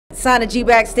Sign a G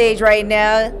Backstage right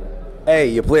now. Hey,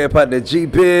 your player partner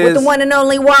G-Biz. With the one and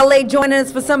only Wale joining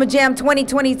us for Summer Jam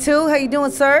 2022. How you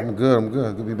doing, sir? I'm good, I'm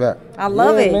good. Good to be back. I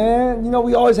love it. Man. You know,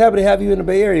 we always happy to have you in the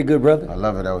Bay Area, good brother. I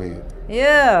love it out here.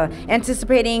 Yeah.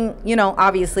 Anticipating, you know,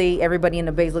 obviously everybody in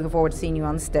the Bay's looking forward to seeing you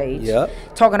on the stage. Yep.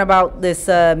 Talking about this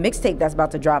mixtape that's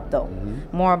about to drop, though.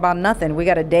 More about nothing. We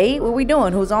got a date? What we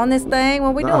doing? Who's on this thing?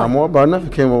 What we doing? More about nothing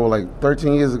came over like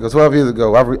 13 years ago, 12 years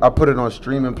ago. I put it on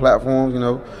streaming platforms, you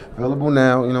know, available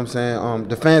now, you know what I'm saying?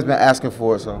 The fans been asking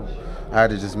for it, so I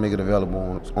had to just make it available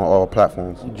on all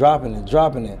platforms. Dropping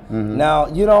it. Now,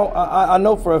 you know, I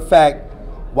know for a fact,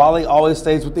 Wale always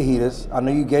stays with the heaters. I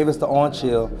know you gave us the on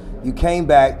chill. You came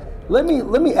back. Let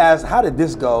me ask, how did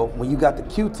this go when you got the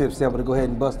Q-tip sample to go ahead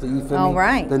and bust the, you feel All me?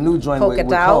 right. The new joint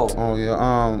with out. Cole. Oh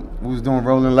yeah, we was doing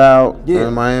Rolling Loud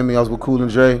in Miami. I was with Cool and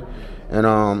Dre, and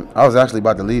I was actually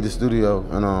about to leave the studio,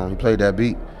 and he played that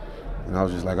beat. And I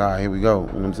was just like, all right, here we go. You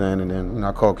know what I'm saying? And then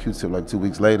I called Q-Tip like 2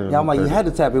 weeks later. Yeah, I'm like, you had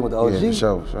to tap in with the OG. Yeah,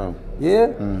 for sure. Yeah?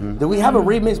 Did we have a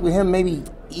remix with him maybe,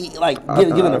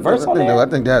 giving a verse on there? I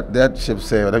think that ship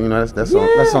said, you know,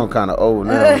 that song kind of old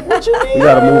now. What you mean?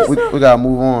 We gotta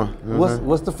move on.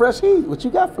 What's the fresh heat? What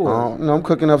you got for us? You know, I'm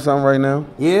cooking up something right now.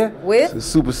 Yeah? With? It's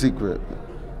super secret.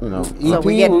 You know, So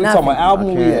we talking about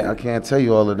album? I can't tell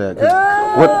you all of that.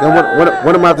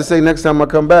 What am I have to say next time I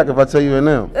come back if I tell you it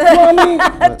now? Well, I mean,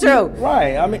 True.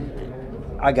 Right. I mean,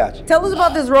 I got you. Tell us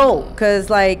about this role, because,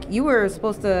 like, you were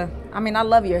supposed to, I mean, I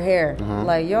love your hair.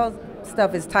 Like, your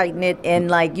stuff is tight knit,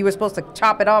 and, like, you were supposed to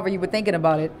chop it off, or you were thinking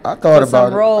about it. I thought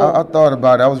about it. Role. I thought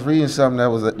about it. I was reading something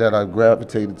that I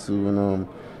gravitated to, and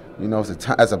you know,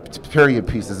 it's a period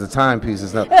piece. It's a time piece.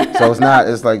 It's not. So it's not.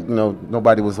 It's like, you know,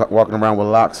 nobody was walking around with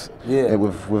locks, and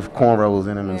with cornrows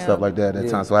in them and stuff like that at that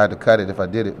time. So I had to cut it if I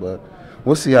did it, but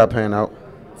we'll see how it pan out.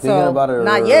 So about it,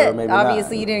 not yet. or maybe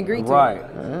Obviously, not. you didn't agree to right.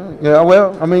 it. Yeah.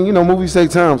 Well, I mean, you know, movies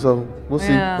take time, so we'll see.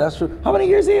 That's true. How many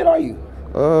years in are you?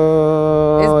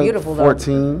 It's beautiful, though.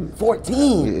 14.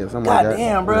 14. Yeah, something God like that.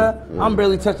 damn, bruh. Yeah. I'm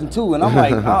barely touching 2, and I'm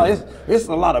like, oh, it's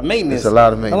a lot of maintenance. It's a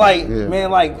lot of maintenance. Like,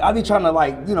 man, like, I be trying to,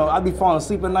 like, you know, I be falling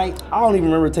asleep at night. I don't even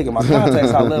remember taking my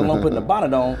contacts out, let alone putting the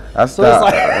bonnet on. I so it's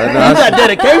like, you got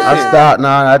dedication. I stopped.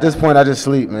 Nah, at this point, I just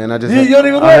sleep, man. You don't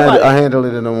even worry about it. I handle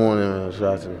it in the morning, man.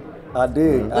 Shout out. I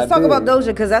did. Let's talk about Doja,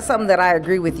 because that's something that I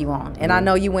agree with you on. And I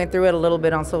know you went through it a little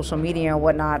bit on social media and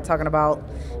whatnot, talking about,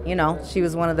 you know, she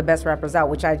was one of the best rappers out,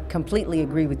 which I completely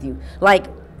agree with you. Like,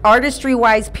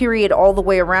 artistry-wise, period, all the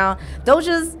way around.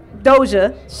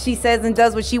 Doja. She says and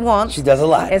does what she wants. She does a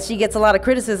lot. And she gets a lot of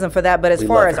criticism for that. But as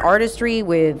far as artistry,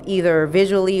 with either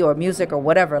visually or music or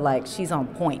whatever, like, she's on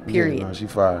point, period. Yeah, no, she's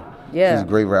fire. Yeah. She's a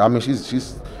great rapper. I mean,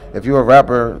 she's if you're a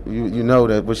rapper, you know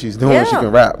that what she's doing, she can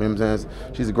rap. You know what I'm saying?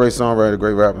 She's a great songwriter, a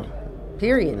great rapper.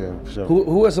 Period. Yeah, for sure.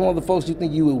 Who are some of the folks you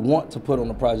think you would want to put on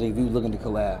the project if you were looking to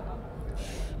collab?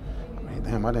 I mean,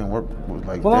 damn, I didn't work with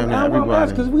like I'm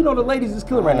because we know the ladies is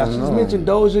killing right now. She's mentioned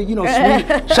Doja, you know,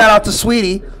 Sweetie. Shout out to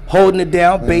Sweetie, holding it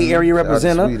down, Bay Area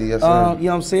representative. Sweetie, yes, you know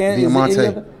what I'm saying?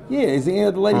 Is there any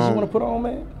other ladies you want to put on,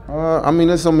 man? I mean,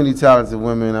 there's so many talented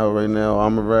women out right now.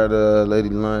 Amaretta, Lady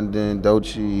London,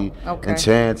 Doechii,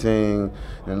 Enchanting,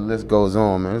 and the list goes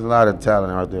on, man. There's a lot of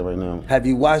talent out there right now. Have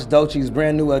you watched Doechii's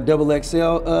brand new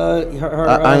XXL?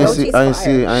 I ain't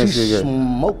see it yet.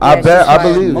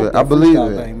 I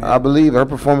believe it. Her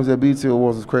performance at BET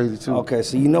Awards was crazy too. Okay,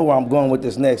 so you know where I'm going with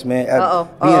this next, man.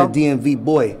 Being a DMV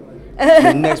boy,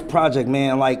 the next project,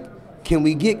 man. Like, can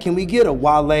we get a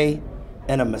Wale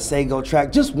and a Masego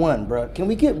track? Just one, bro. Can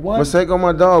we get one? Masego,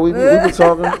 my dog. We been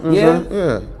talking.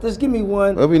 Yeah. Just give me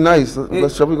one. It'll be nice.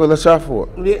 Let's try for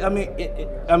it. Yeah, I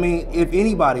mean, if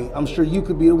anybody, I'm sure you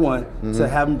could be the one to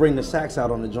have him bring the sax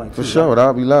out on the joint. For sure,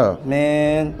 that'll be loud.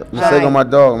 Man. Masego, my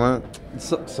dog, man.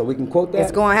 So we can quote that?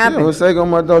 It's going to happen. Yeah, Masego,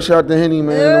 my dog. Shout out to Henny,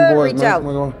 man. Them boys, reach man.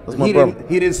 out. That's my brother.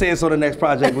 He didn't say it's on the next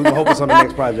project. We're going to hope it's on the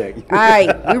next project. All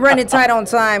right. We're running tight on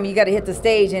time. You got to hit the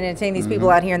stage and entertain these people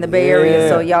out here in the Bay Area.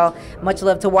 So, y'all, much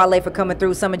love to Wale for coming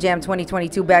through Summer Jam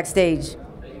 2022 Backstage.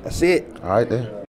 That's it. All right, then.